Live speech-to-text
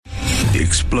The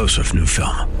explosive new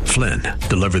film, Flynn,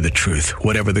 deliver the truth,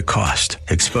 whatever the cost,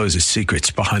 exposes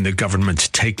secrets behind the government's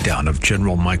takedown of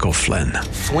General Michael Flynn.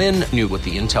 Flynn knew what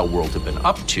the intel world had been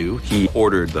up to. He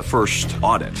ordered the first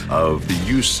audit of the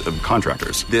use of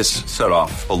contractors. This set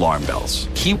off alarm bells.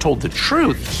 He told the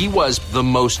truth. He was the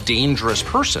most dangerous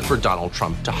person for Donald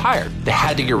Trump to hire. They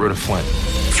had to get rid of Flynn.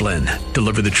 Flynn,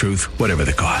 deliver the truth, whatever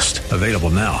the cost. Available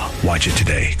now. Watch it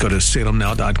today. Go to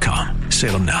salemnow.com.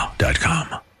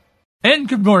 salemnow.com. And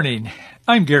good morning.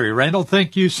 I'm Gary Randall.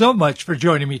 Thank you so much for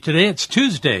joining me today. It's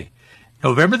Tuesday,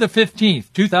 November the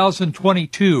 15th,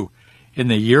 2022, in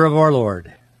the year of our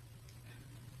Lord.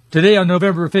 Today on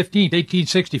November 15th,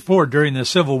 1864, during the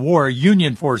Civil War,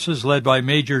 Union forces led by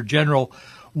Major General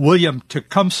William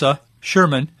Tecumseh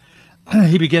Sherman,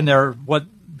 he began what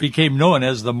became known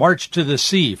as the March to the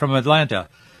Sea from Atlanta.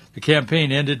 The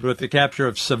campaign ended with the capture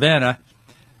of Savannah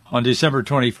on December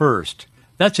 21st.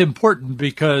 That's important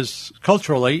because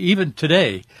culturally, even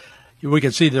today, we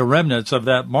can see the remnants of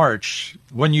that march.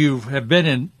 When you have been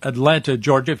in Atlanta,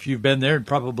 Georgia, if you've been there, and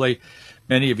probably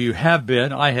many of you have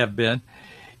been, I have been,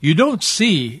 you don't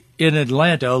see in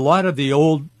Atlanta a lot of the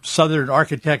old Southern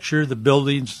architecture, the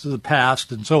buildings of the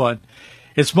past, and so on.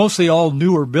 It's mostly all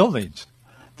newer buildings.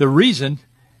 The reason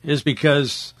is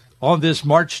because on this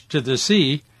march to the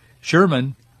sea,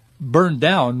 Sherman burned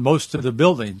down most of the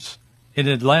buildings in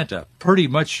Atlanta, pretty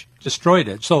much destroyed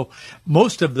it. So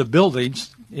most of the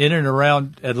buildings in and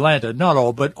around Atlanta, not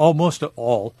all, but almost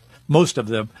all, most of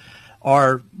them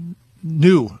are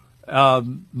new,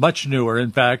 much newer, in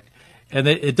fact, and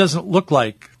it doesn't look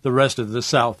like the rest of the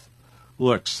South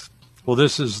looks. Well,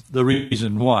 this is the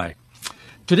reason why.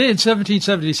 Today in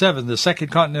 1777, the Second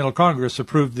Continental Congress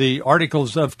approved the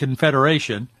Articles of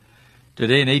Confederation.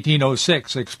 Today in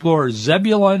 1806, explorer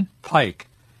Zebulon Pike,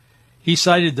 he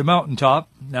sighted the mountaintop,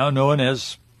 now known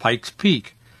as Pikes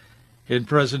Peak, in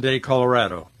present-day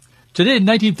Colorado. Today in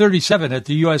 1937, at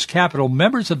the U.S. Capitol,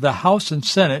 members of the House and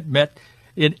Senate met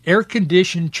in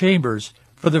air-conditioned chambers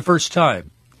for the first time.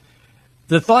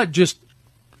 The thought just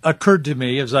occurred to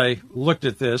me as I looked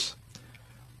at this.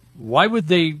 Why would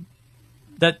they?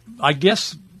 I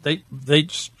guess they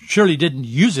surely didn't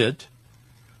use it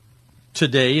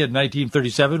today in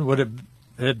 1937. Would it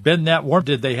have been that warm?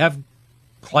 Did they have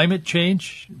climate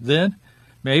change then?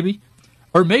 Maybe.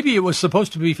 Or maybe it was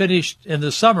supposed to be finished in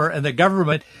the summer, and the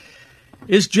government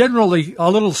is generally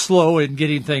a little slow in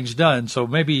getting things done, so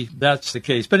maybe that's the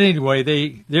case. But anyway,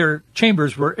 their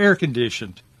chambers were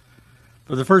air-conditioned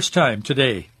for the first time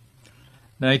today,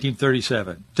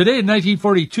 1937. Today in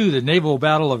 1942, the naval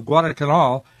battle of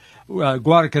Guadalcanal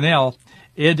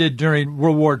ended during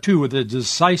World War II with a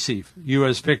decisive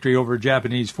U.S. victory over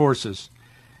Japanese forces.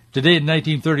 Today in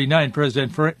 1939,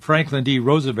 President Franklin D.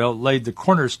 Roosevelt laid the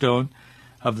cornerstone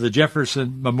of the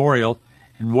Jefferson Memorial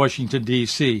in Washington,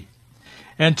 D.C.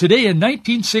 And today in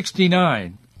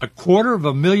 1969,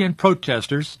 250,000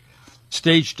 protesters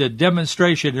staged a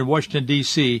demonstration in Washington,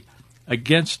 D.C.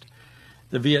 against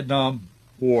the Vietnam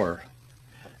War.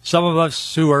 Some of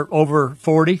us who are over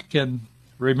 40 can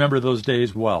remember those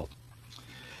days well.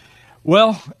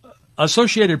 Well,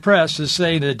 Associated Press is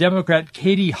saying that Democrat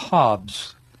Katie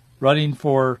Hobbs, running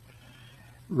for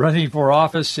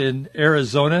office in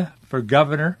Arizona for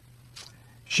governor,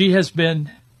 she is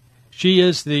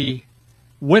the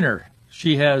winner.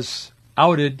 She has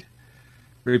outed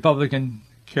Republican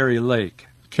Kari Lake.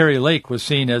 Kari Lake was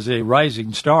seen as a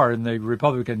rising star in the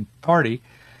Republican Party,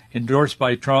 endorsed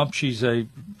by Trump. She's a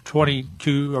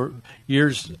 22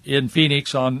 years in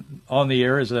Phoenix on the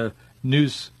air as a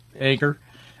news anchor,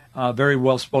 very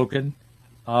well spoken,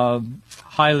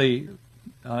 highly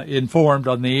informed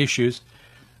on the issues,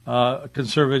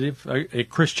 conservative, a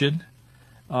Christian.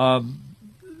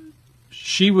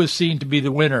 She was seen to be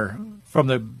the winner from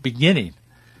the beginning,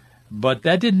 but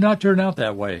that did not turn out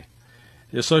that way.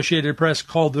 The Associated Press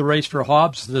called the race for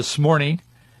Hobbs this morning,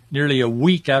 nearly a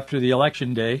week after the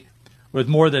election day, with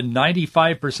more than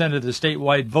 95% of the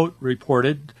statewide vote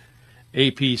reported,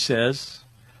 AP says.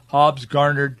 Hobbs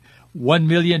garnered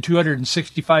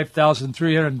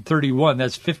 1,265,331.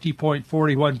 That's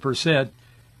 50.41%,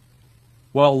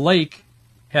 while Lake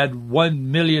had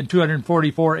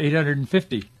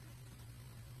 1,244,850.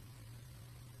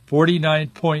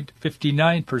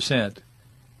 49.59%.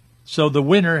 So the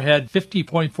winner had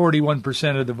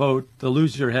 50.41% of the vote. The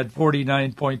loser had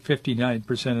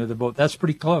 49.59% of the vote. That's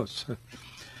pretty close.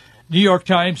 New York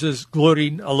Times is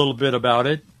gloating a little bit about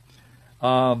it.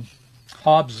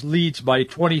 Hobbs leads by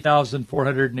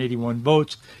 20,481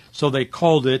 votes, so they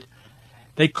called it.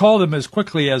 They called them as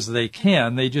quickly as they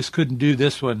can. They just couldn't do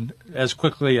this one as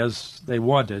quickly as they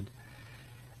wanted.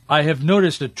 I have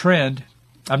noticed a trend.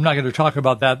 I'm not going to talk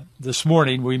about that this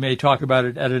morning. We may talk about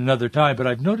it at another time, but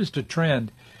I've noticed a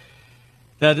trend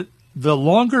that the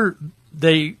longer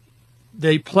they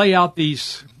play out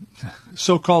these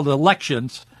so-called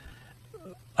elections,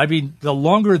 I mean, the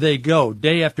longer they go,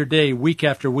 day after day, week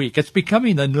after week, it's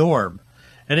becoming the norm.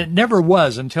 And it never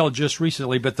was until just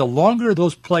recently, but the longer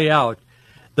those play out,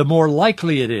 the more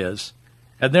likely it is.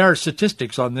 And there are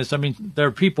statistics on this. I mean, there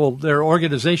are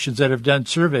organizations that have done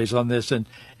surveys on this and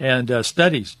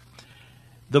studies.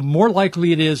 The more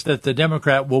likely it is that the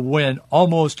Democrat will win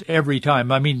almost every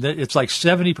time. I mean, it's like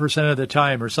 70% of the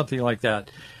time or something like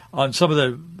that. On some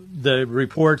of the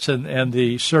reports and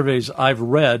the surveys I've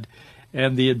read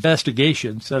and the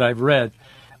investigations that I've read,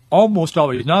 almost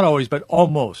always, not always, but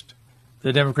almost,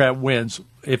 the Democrat wins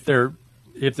if they're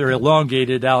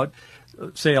elongated out.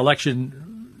 Say election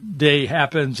day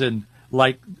happens, and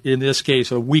like in this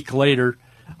case, a week later,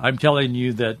 I'm telling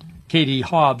you that Katie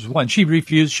Hobbs won. She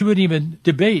refused. She wouldn't even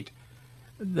debate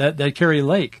that Carrie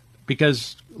Lake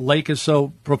because Lake is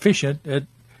so proficient at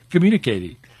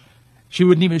communicating. She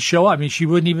wouldn't even show up. I mean, she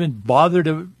wouldn't even bother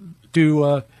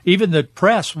to even the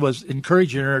press was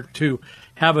encouraging her to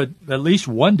have at least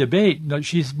one debate.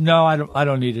 No, I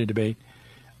don't need a debate.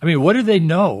 I mean, what do they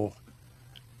know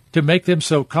to make them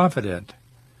so confident?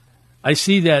 I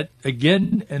see that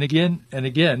again and again and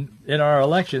again in our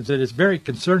elections. It is very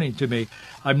concerning to me.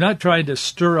 I'm not trying to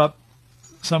stir up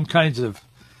some kinds of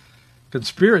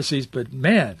conspiracies, but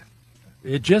man,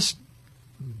 it just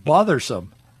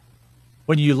bothersome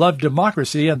when you love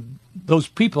democracy and those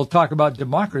people talk about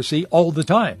democracy all the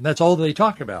time. That's all they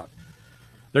talk about.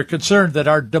 They're concerned that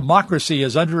our democracy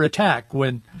is under attack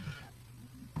when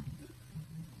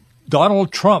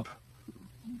Donald Trump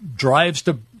drives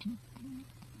to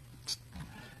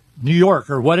New York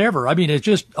or whatever. I mean, it's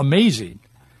just amazing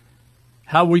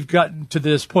how we've gotten to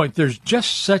this point. There's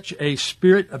just such a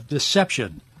spirit of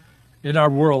deception in our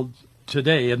world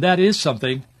today, and that is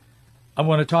something I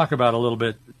want to talk about a little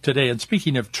bit today. And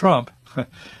speaking of Trump,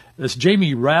 this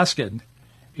Jamie Raskin,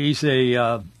 he's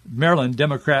a Maryland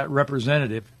Democrat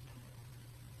representative.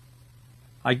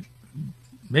 I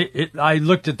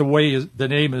looked at the way the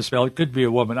name is spelled. It could be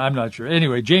a woman. I'm not sure.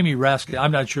 Anyway, Jamie Raskin,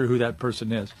 I'm not sure who that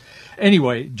person is.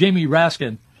 Anyway, Jamie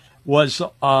Raskin was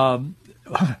on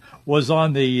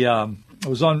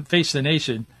Face the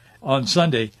Nation on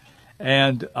Sunday,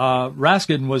 and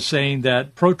Raskin was saying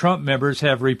that pro-Trump members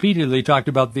have repeatedly talked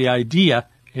about the idea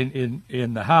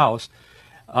in the House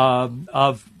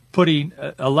of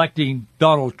electing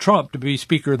Donald Trump to be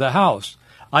Speaker of the House.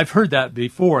 I've heard that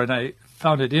before, and I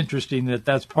found it interesting that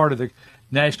that's part of the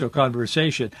national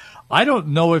conversation. I don't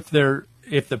know if the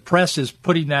press is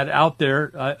putting that out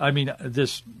there. I mean,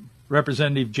 this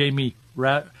Representative Jamie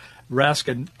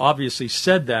Raskin obviously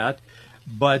said that,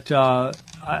 but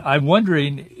I'm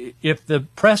wondering if the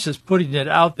press is putting it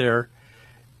out there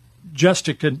just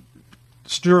to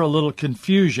stir a little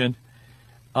confusion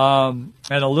and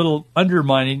a little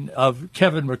undermining of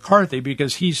Kevin McCarthy,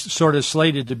 because he's sort of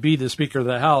slated to be the Speaker of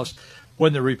the House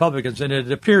when the Republicans, and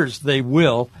it appears they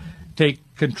will take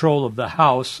control of the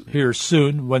House here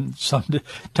soon when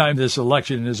sometime this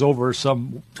election is over,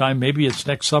 sometime, maybe it's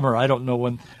next summer. I don't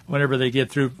know whenever they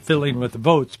get through filling with the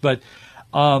votes. But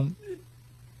that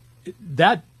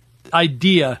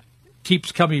idea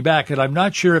keeps coming back, and I'm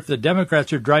not sure if the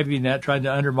Democrats are driving that, trying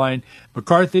to undermine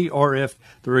McCarthy, or if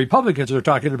the Republicans are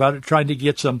talking about it, trying to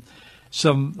get a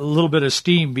little bit of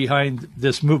steam behind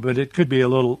this movement. It could be a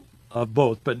little of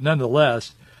both, but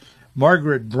nonetheless,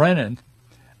 Margaret Brennan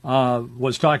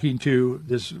was talking to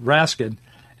this Raskin,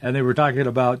 and they were talking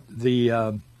about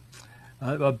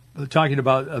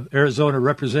Arizona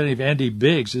Representative Andy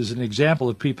Biggs as an example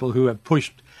of people who have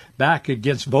pushed back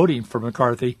against voting for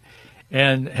McCarthy,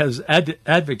 and has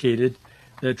advocated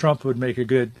that Trump would make a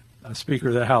good Speaker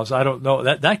of the House. I don't know.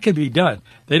 That can be done.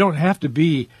 They don't have to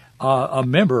be a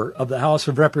member of the House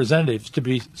of Representatives to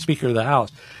be Speaker of the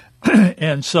House.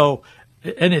 And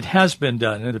it has been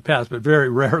done in the past, but very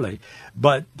rarely.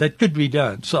 But that could be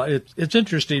done. So it's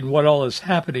interesting what all is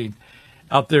happening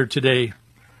out there today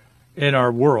in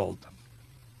our world.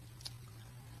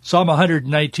 Psalm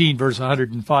 119, verse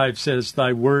 105 says,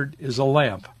 "Thy word is a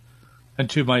lamp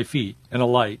unto my feet and a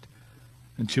light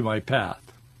unto my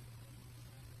path."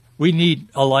 We need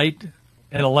a light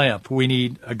and a lamp. We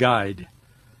need a guide.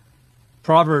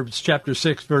 Proverbs chapter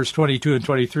 6, verse 22 and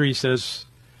 23 says,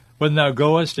 "When thou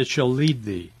goest, it shall lead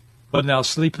thee. When thou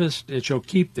sleepest, it shall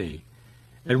keep thee.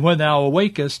 And when thou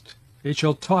awakest, it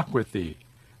shall talk with thee.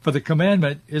 For the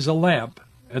commandment is a lamp,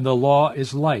 and the law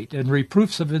is light, and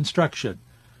reproofs of instruction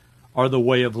are the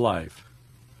way of life."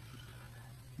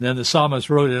 Then the psalmist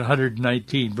wrote in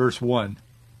 119, verse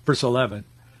 11,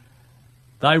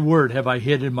 Thy word have I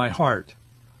hid in my heart,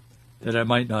 that I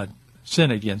might not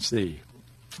sin against thee.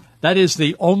 That is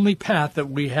the only path that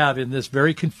we have in this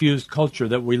very confused culture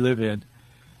that we live in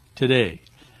today.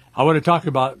 I want to talk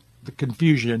about the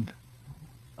confusion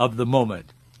of the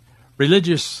moment.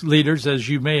 Religious leaders, as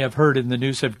you may have heard in the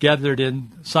news, have gathered in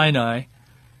Sinai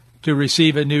to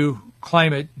receive a new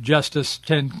climate justice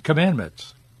 10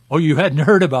 commandments. Oh, you hadn't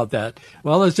heard about that.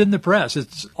 Well, it's in the press.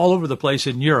 It's all over the place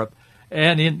in Europe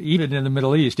and even in the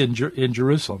Middle East, in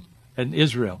Jerusalem and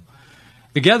Israel.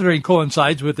 The gathering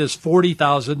coincides with this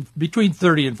 40,000, between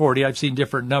 30 and 40, I've seen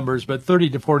different numbers, but 30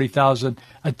 to 40,000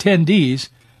 attendees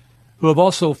who have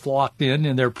also flocked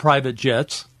in their private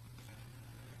jets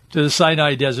to the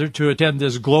Sinai Desert to attend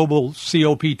this global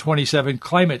COP27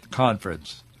 climate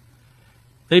conference.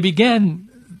 They began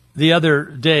the other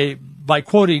day by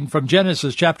quoting from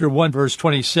Genesis chapter 1, verse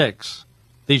 26.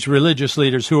 These religious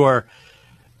leaders who are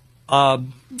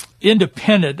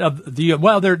independent of the,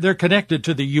 well, they're connected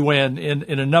to the UN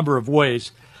in a number of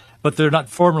ways, but they're not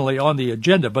formally on the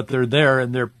agenda, but they're there,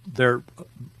 and they're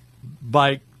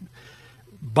by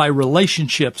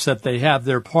relationships that they have,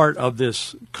 they're part of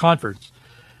this conference.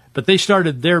 But they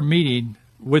started their meeting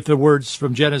with the words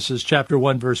from Genesis chapter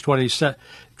 1, verse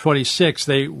 26.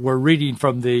 They were reading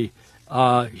from the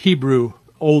Hebrew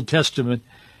Old Testament.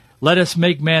 Let us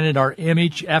make man in our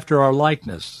image after our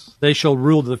likeness. They shall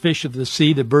rule the fish of the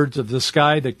sea, the birds of the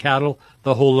sky, the cattle,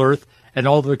 the whole earth, and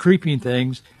all the creeping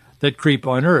things that creep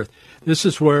on earth. This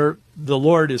is where the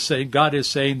Lord is saying, God is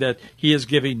saying that he is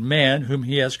giving man, whom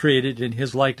he has created in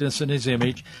his likeness and his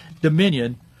image,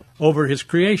 dominion over his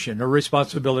creation, a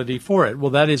responsibility for it.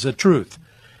 Well, that is a truth.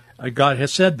 God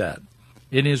has said that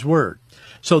in his word.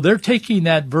 So they're taking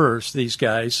that verse, these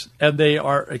guys, and they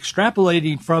are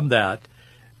extrapolating from that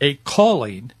a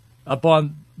calling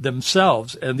upon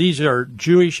themselves. And these are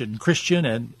Jewish and Christian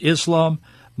and Islam,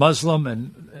 Muslim,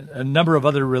 and a number of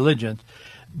other religions.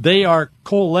 They are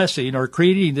coalescing or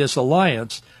creating this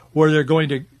alliance where they're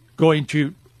going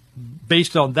to,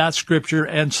 based on that scripture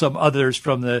and some others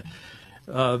from the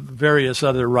various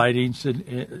other writings,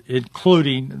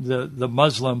 including the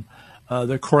Muslim,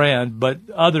 the Quran, but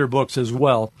other books as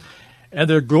well. And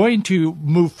they're going to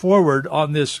move forward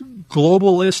on this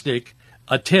globalistic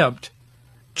attempt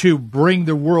to bring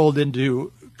the world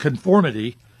into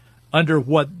conformity under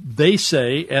what they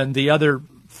say and the other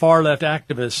far-left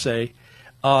activists say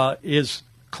is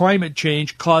climate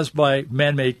change caused by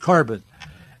man-made carbon.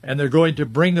 And they're going to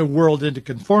bring the world into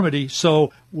conformity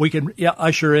so we can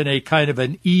usher in a kind of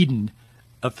an Eden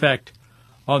effect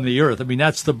on the earth. I mean,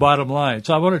 that's the bottom line.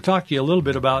 So I want to talk to you a little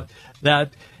bit about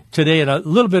that today and a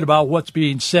little bit about what's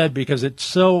being said, because it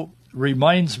so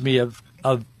reminds me of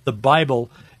the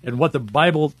Bible and what the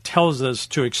Bible tells us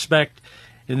to expect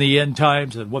in the end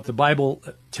times and what the Bible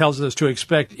tells us to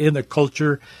expect in the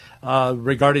culture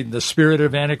regarding the spirit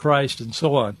of Antichrist and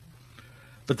so on.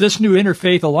 But this new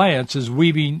interfaith alliance is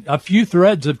weaving a few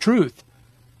threads of truth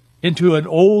into an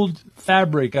old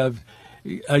fabric of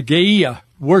Gaia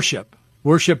worship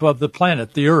of the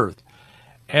planet, the earth.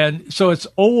 And so it's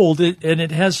old, and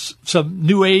it has some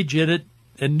New Age in it,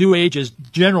 and New Age is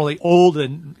generally old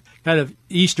and kind of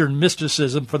Eastern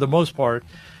mysticism for the most part.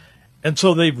 And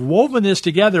so they've woven this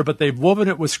together, but they've woven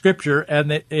it with Scripture,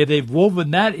 and they've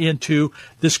woven that into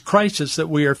this crisis that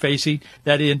we are facing,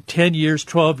 that in 10 years,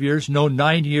 12 years, no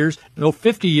 9 years, no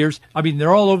 50 years, I mean,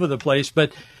 they're all over the place,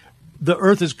 but the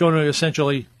earth is going to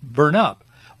essentially burn up.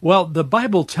 Well, the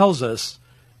Bible tells us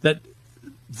that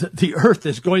the earth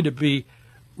is going to be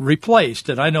replaced,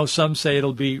 and I know some say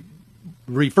it'll be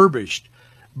refurbished,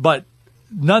 but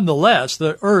nonetheless,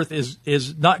 the earth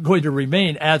is not going to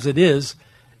remain as it is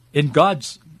in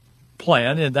God's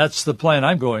plan, and that's the plan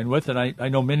I'm going with, and I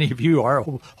know many of you are,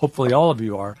 hopefully all of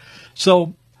you are.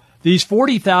 So these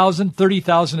 40,000,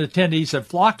 30,000 attendees have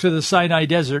flocked to the Sinai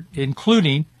Desert,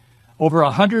 including over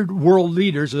 100 world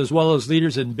leaders, as well as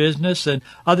leaders in business and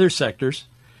other sectors.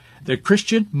 The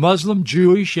Christian, Muslim,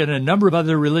 Jewish, and a number of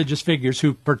other religious figures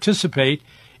who participate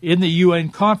in the UN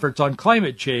Conference on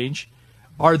Climate Change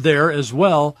are there as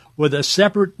well, with a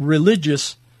separate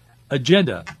religious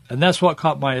agenda, and that's what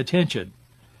caught my attention.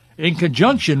 In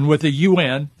conjunction with the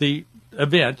UN, the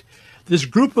event, this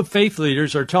group of faith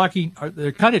leaders they're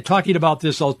kind of talking about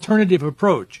this alternative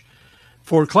approach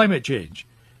for climate change,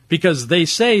 because they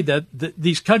say that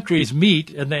these countries meet,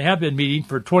 and they have been meeting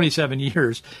for 27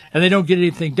 years, and they don't get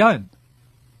anything done.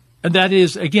 And that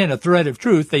is, again, a thread of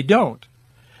truth. They don't.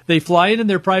 They fly in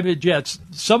their private jets.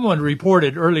 Someone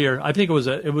reported earlier, I think it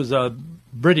was a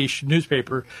British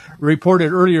newspaper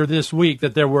reported earlier this week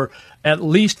that there were at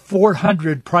least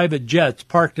 400 private jets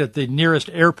parked at the nearest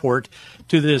airport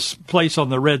to this place on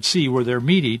the Red Sea where they're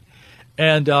meeting.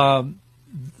 And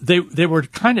they were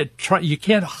kind of you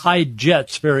can't hide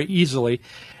jets very easily.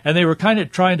 And they were kind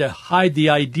of trying to hide the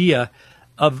idea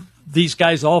of these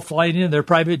guys all flying in their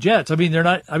private jets.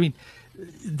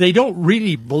 They don't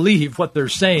really believe what they're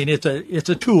saying. It's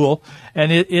a tool,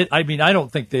 and I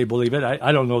don't think they believe it.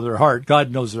 I don't know their heart.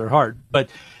 God knows their heart. But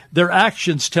their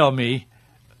actions tell me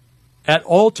at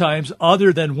all times,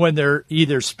 other than when they're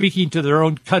either speaking to their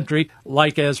own country,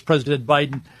 like as President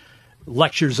Biden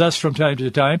lectures us from time to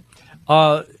time,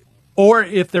 or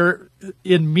if they're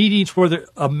in meetings where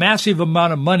a massive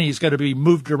amount of money is going to be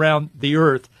moved around the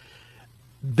earth,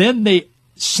 then they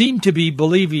seem to be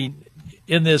believing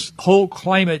in this whole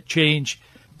climate change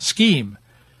scheme.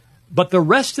 But the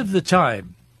rest of the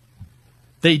time,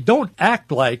 they don't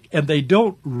act like and they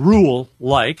don't rule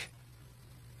like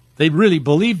they really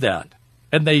believe that.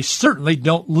 And they certainly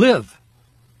don't live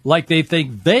like they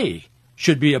think they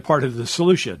should be a part of the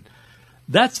solution.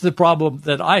 That's the problem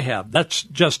that I have. That's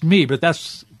just me, but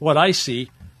that's what I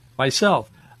see myself.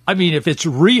 I mean, if it's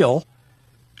real,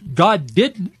 God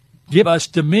did give us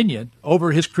dominion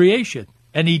over his creation.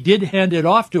 And he did hand it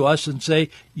off to us and say,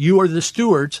 you are the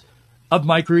stewards of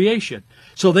my creation.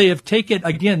 So they have taken,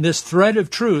 again, this thread of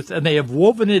truth, and they have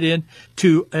woven it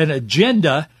into an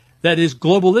agenda that is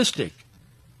globalistic.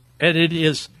 And it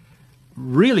is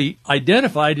really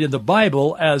identified in the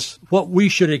Bible as what we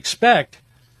should expect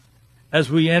as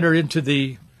we enter into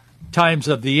the times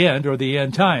of the end, or the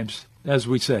end times, as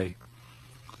we say.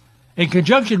 In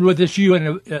conjunction with this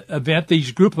UN event,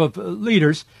 these group of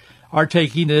leaders are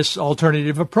taking this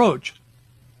alternative approach.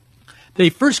 They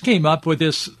first came up with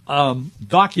this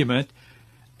document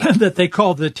that they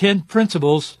called the 10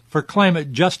 Principles for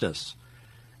Climate Justice.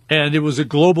 And it was a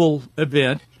global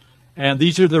event. And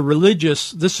this is the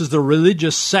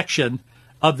religious section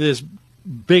of this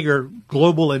bigger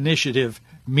global initiative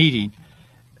meeting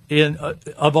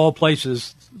of all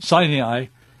places, Sinai,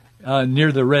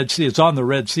 near the Red Sea. It's on the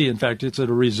Red Sea. In fact, it's at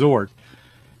a resort.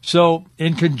 So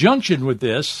in conjunction with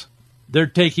this, they're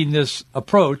taking this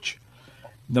approach.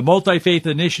 The Multi-Faith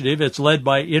Initiative, it's led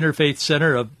by Interfaith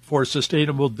Center for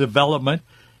Sustainable Development,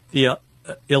 the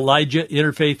Elijah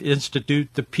Interfaith Institute,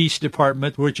 the Peace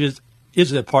Department, which is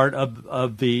a part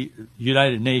of the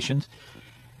United Nations,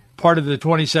 part of the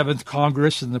 27th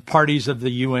Congress and the parties of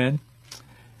the UN.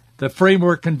 The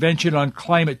Framework Convention on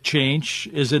Climate Change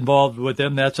is involved with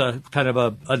them. That's a kind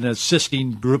of an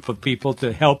assisting group of people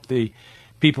to help the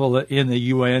people in the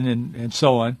UN and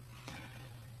so on.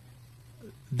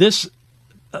 This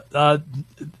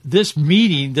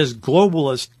meeting, this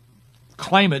globalist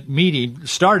climate meeting,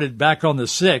 started back on the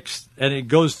 6th, and it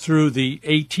goes through the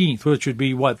 18th, which would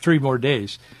be, 3 more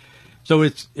days. So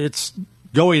it's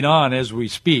going on as we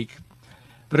speak.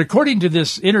 But according to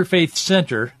this Interfaith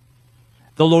Center,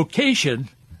 the location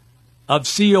of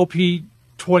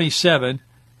COP27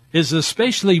 is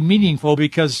especially meaningful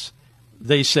because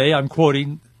they say, I'm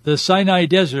quoting, the Sinai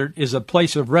Desert is a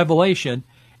place of revelation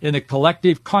in the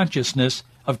collective consciousness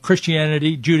of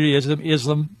Christianity, Judaism,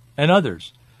 Islam, and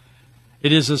others.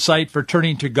 It is a site for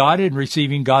turning to God and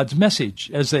receiving God's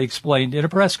message, as they explained in a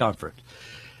press conference.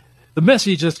 The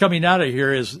message that's coming out of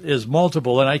here is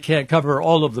multiple, and I can't cover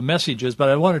all of the messages, but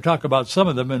I want to talk about some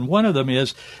of them. And one of them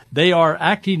is they are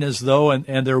acting as though,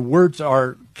 and their words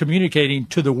are communicating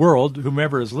to the world,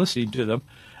 whomever is listening to them.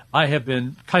 I have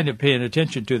been kind of paying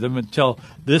attention to them until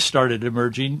this started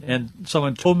emerging, and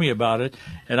someone told me about it,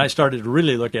 and I started to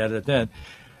really look at it then.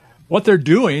 What they're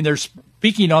doing, they're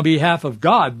speaking on behalf of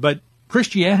God, but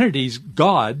Christianity's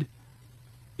God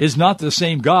is not the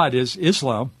same God as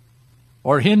Islam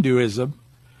or Hinduism.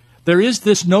 There is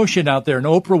this notion out there, and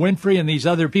Oprah Winfrey and these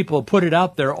other people put it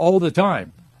out there all the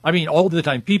time. I mean, all the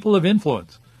time, people of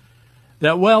influence,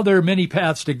 that, there are many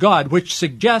paths to God, which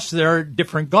suggests there are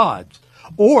different gods.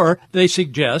 Or they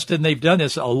suggest, and they've done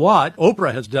this a lot,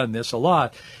 Oprah has done this a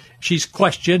lot, she's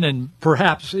questioned and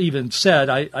perhaps even said,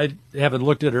 I haven't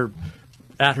looked at her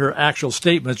actual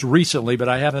statements recently, but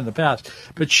I have in the past,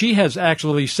 but she has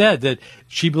actually said that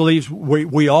she believes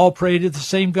we all pray to the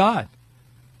same God.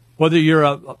 Whether you're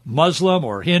a Muslim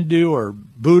or Hindu or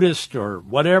Buddhist or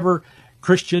whatever,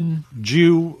 Christian,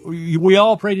 Jew, we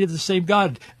all pray to the same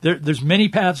God. There's many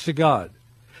paths to God.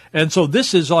 And so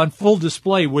this is on full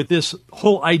display with this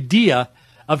whole idea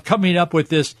of coming up with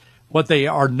this, what they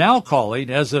are now calling,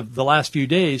 as of the last few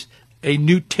days, a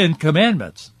new 10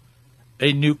 Commandments,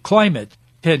 a new climate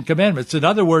 10 Commandments. In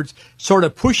other words, sort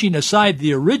of pushing aside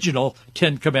the original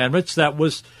 10 Commandments that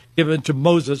was given to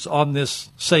Moses on this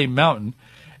same mountain,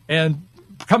 and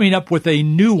coming up with a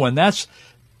new one. That's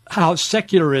how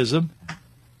secularism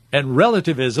and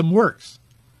relativism works.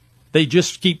 They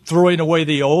just keep throwing away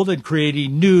the old and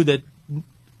creating new that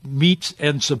meets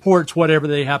and supports whatever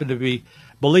they happen to be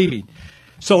believing.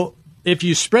 So if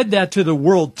you spread that to the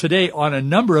world today on a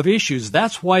number of issues,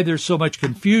 that's why there's so much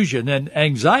confusion and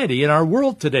anxiety in our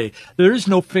world today. There is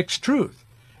no fixed truth.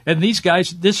 And these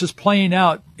guys, this is playing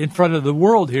out in front of the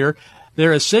world here.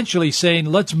 They're essentially saying,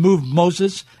 let's move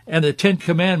Moses and the Ten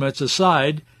Commandments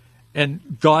aside,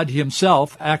 and God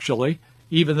himself, actually,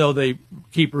 even though they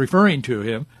keep referring to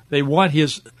him, they want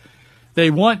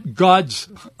God's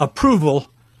approval,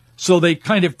 so they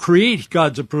kind of create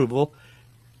God's approval,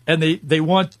 and they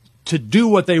want to do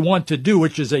what they want to do,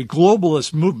 which is a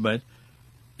globalist movement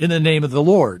in the name of the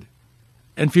Lord,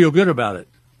 and feel good about it.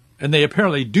 And they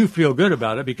apparently do feel good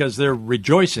about it because they're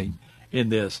rejoicing in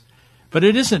this. But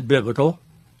it isn't biblical.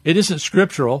 It isn't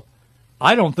scriptural.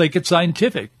 I don't think it's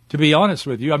scientific, to be honest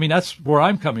with you. I mean, that's where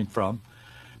I'm coming from.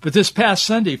 But this past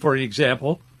Sunday, for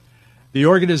example, the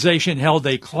organization held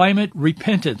a climate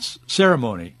repentance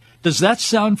ceremony. Does that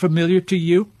sound familiar to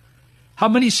you? How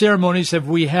many ceremonies have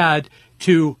we had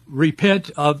to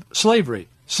repent of slavery,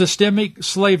 systemic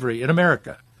slavery in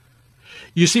America?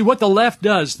 You see, what the left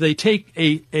does, they take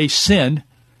a sin.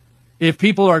 If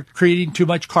people are creating too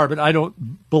much carbon, I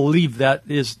don't believe that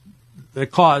is the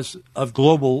cause of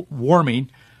global warming.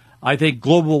 I think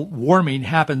global warming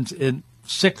happens in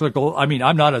cyclical. I mean,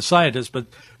 I'm not a scientist, but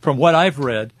from what I've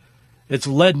read, it's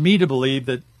led me to believe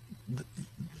that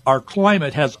our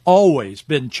climate has always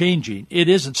been changing. It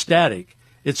isn't static.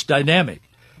 It's dynamic.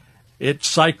 It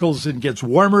cycles and gets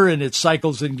warmer, and it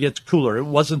cycles and gets cooler. It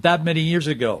wasn't that many years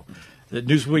ago that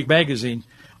Newsweek magazine,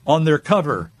 on their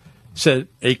cover, said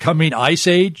a coming ice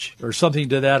age or something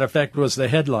to that effect was the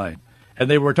headline. And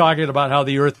they were talking about how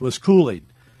the earth was cooling.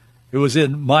 It was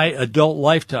in my adult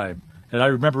lifetime. And I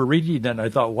remember reading that, and I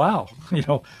thought, wow,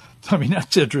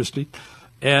 that's interesting.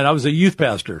 And I was a youth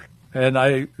pastor, and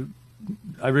I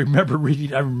remember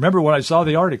reading, I remember when I saw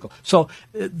the article. So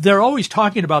they're always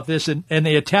talking about this, and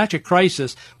they attach a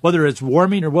crisis, whether it's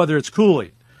warming or whether it's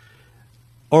cooling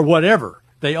or whatever.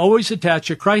 They always attach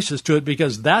a crisis to it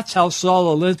because that's how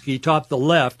Saul Alinsky taught the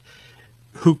left,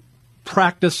 who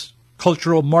practice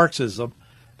cultural Marxism.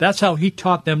 That's how he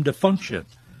taught them to function.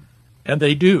 And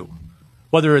they do.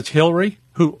 Whether it's Hillary,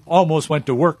 who almost went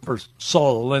to work for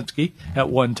Saul Alinsky at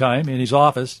one time in his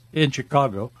office in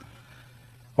Chicago,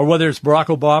 or whether it's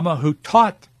Barack Obama, who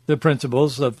taught the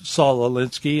principles of Saul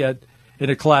Alinsky in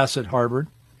a class at Harvard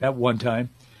at one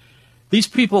time. These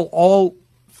people all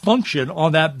function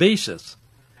on that basis.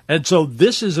 And so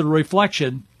this is a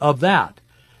reflection of that.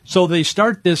 So they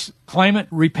start this climate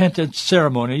repentance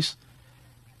ceremonies,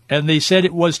 and they said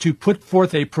it was to put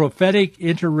forth a prophetic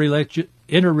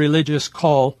interreligious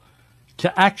call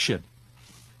to action.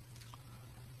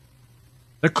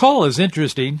 The call is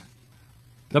interesting.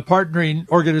 The partnering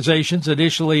organizations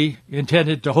initially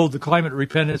intended to hold the climate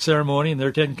repentance ceremony and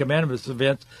their Ten Commandments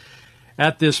events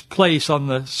at this place on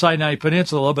the Sinai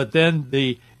Peninsula, but then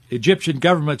the Egyptian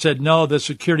government said, no, the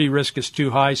security risk is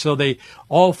too high, so they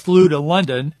all flew to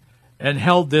London and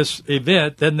held this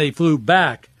event. Then they flew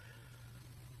back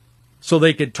so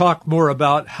they could talk more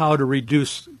about how to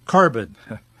reduce carbon.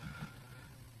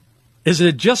 Is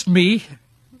it just me?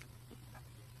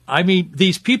 I mean,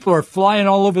 these people are flying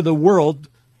all over the world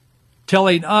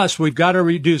telling us we've got to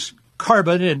reduce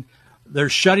carbon, and they're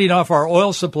shutting off our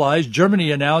oil supplies.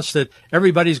 Germany announced that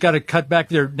everybody's got to cut back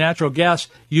their natural gas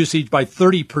usage by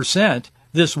 30%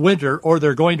 this winter, or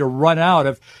they're going to run out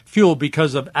of fuel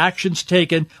because of actions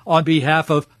taken on behalf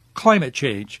of climate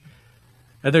change.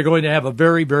 And they're going to have a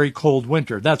very, very cold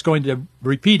winter. That's going to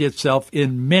repeat itself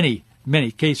in many,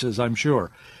 many cases, I'm sure.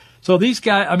 So these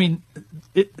guys,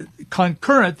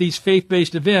 concurrent, these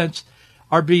faith-based events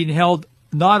are being held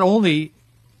not only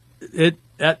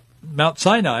at Mount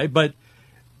Sinai, but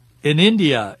in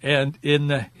India and in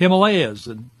the Himalayas,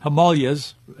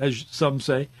 as some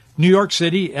say, New York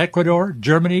City, Ecuador,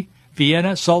 Germany,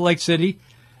 Vienna, Salt Lake City,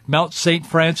 Mount St.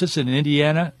 Francis in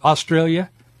Indiana,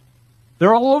 Australia.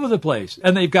 They're all over the place.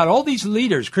 And they've got all these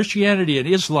leaders, Christianity and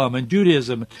Islam and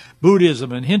Judaism,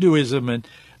 Buddhism and Hinduism and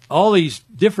all these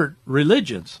different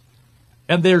religions.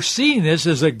 And they're seeing this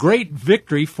as a great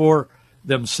victory for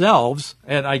themselves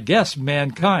and, I guess,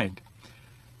 mankind.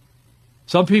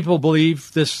 Some people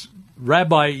believe this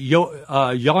Rabbi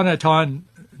Yonatan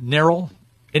Neril,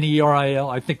 Neril,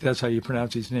 I think that's how you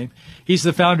pronounce his name. He's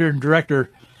the founder and director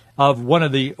of one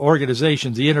of the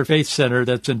organizations, the Interfaith Center,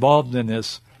 that's involved in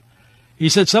this. He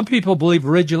said, some people believe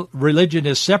religion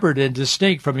is separate and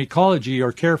distinct from ecology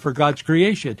or care for God's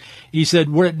creation. He said,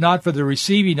 were it not for the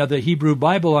receiving of the Hebrew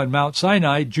Bible on Mount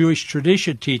Sinai, Jewish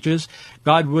tradition teaches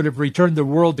God would have returned the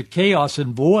world to chaos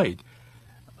and void.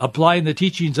 Applying the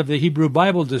teachings of the Hebrew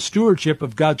Bible to stewardship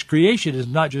of God's creation is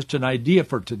not just an idea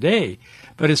for today,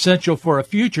 but essential for a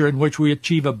future in which we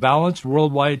achieve a balanced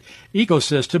worldwide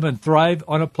ecosystem and thrive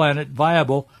on a planet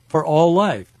viable for all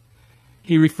life.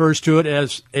 He refers to it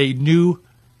as a new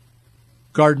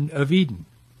Garden of Eden.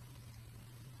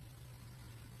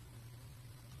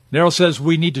 Narroll says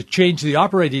we need to change the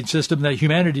operating system that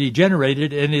humanity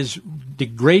generated and is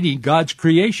degrading God's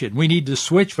creation. We need to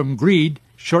switch from greed,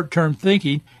 short-term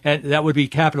thinking, and that would be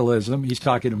capitalism he's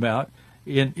talking about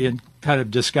in kind of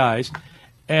disguise,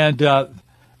 and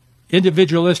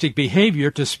individualistic behavior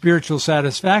to spiritual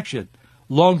satisfaction,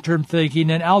 long-term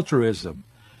thinking, and altruism.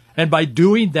 And by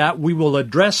doing that, we will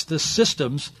address the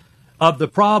systems of the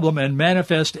problem and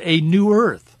manifest a new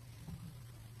earth.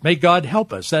 May God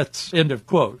help us. That's end of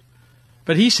quote.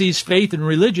 But he sees faith and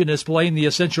religion as playing the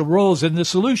essential roles in the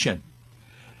solution.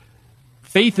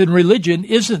 Faith and religion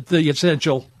isn't the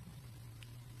essential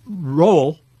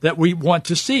role that we want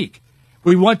to seek.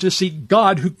 We want to seek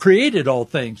God who created all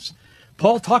things.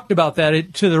 Paul talked about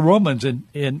that to the Romans in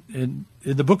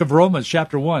the book of Romans,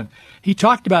 chapter 1. He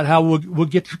talked about how we'll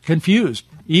get confused,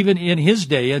 even in his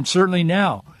day and certainly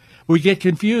now. We get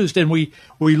confused and we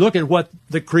look at what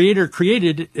the Creator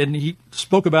created, and he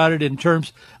spoke about it in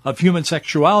terms of human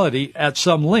sexuality at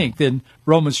some length in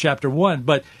Romans chapter 1.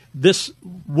 But this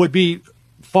would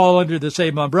fall under the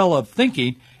same umbrella of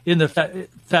thinking in the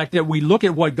fact that we look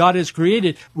at what God has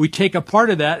created, we take a part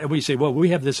of that, and we say, well, we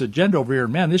have this agenda over here,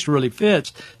 and man, this really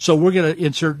fits, so we're going to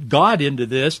insert God into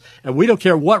this, and we don't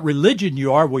care what religion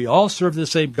you are, we all serve the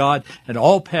same God, and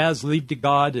all paths lead to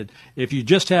God, and if you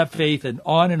just have faith, and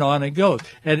on it goes.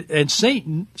 And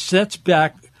Satan sits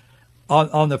back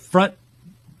on the front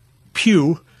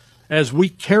pew as we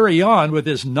carry on with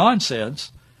this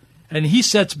nonsense, and he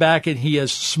sits back and he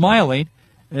is smiling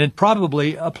and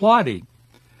probably applauding.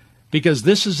 Because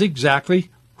this is exactly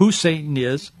who Satan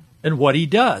is and what he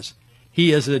does.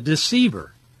 He is a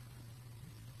deceiver.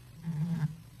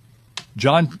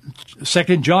 2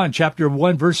 John chapter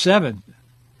 1, verse 7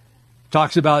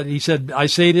 talks about, he said, I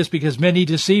say this because many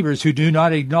deceivers who do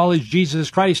not acknowledge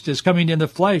Jesus Christ as coming in the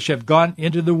flesh have gone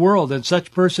into the world, and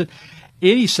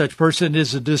any such person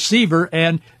is a deceiver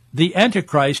and the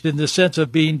Antichrist in the sense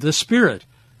of being the spirit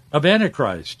of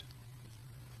Antichrist.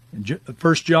 In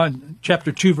 1 John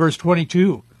chapter 2, verse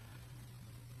 22,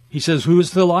 he says, who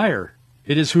is the liar?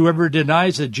 It is whoever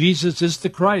denies that Jesus is the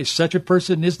Christ. Such a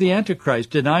person is the Antichrist,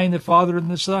 denying the Father and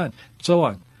the Son, and so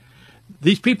on.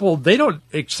 These people, they don't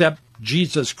accept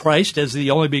Jesus Christ as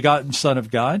the only begotten Son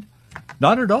of God.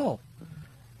 Not at all.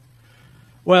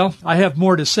 Well, I have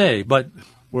more to say, but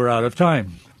we're out of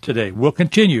time today. We'll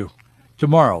continue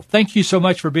tomorrow. Thank you so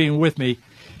much for being with me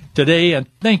today, and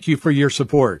thank you for your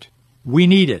support. We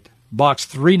need it. Box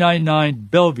 399,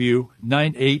 Bellevue,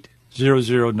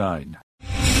 98009.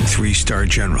 3-star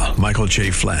General Michael J.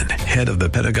 Flynn, head of the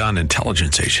Pentagon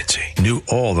Intelligence Agency, knew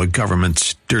all the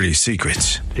government's dirty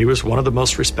secrets. He was one of the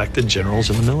most respected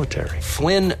generals in the military.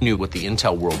 Flynn knew what the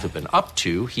intel world had been up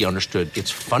to. He understood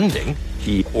its funding.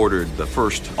 He ordered the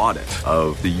first audit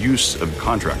of the use of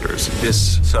contractors.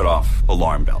 This set off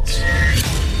alarm bells.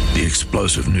 The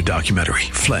explosive new documentary,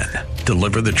 Flynn,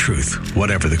 Deliver the Truth,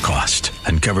 Whatever the Cost,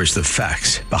 uncovers the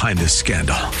facts behind this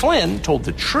scandal. Flynn told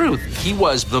the truth. He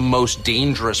was the most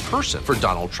dangerous person for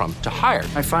Donald Trump to hire.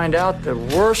 I find out the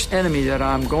worst enemy that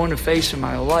I'm going to face in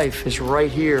my life is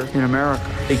right here in America.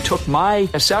 They took my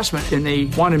assessment and they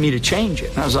wanted me to change it.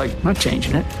 And I was like, I'm not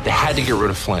changing it. They had to get rid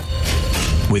of Flynn.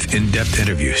 With in-depth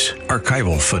interviews,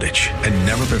 archival footage, and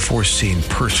never-before-seen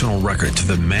personal records of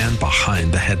the man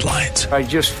behind the headlines. I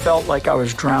just felt like I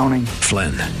was drowning.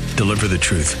 Flynn, Deliver the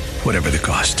Truth, Whatever the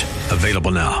Cost.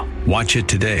 Available now. Watch it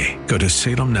today. Go to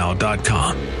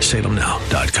salemnow.com.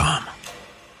 salemnow.com.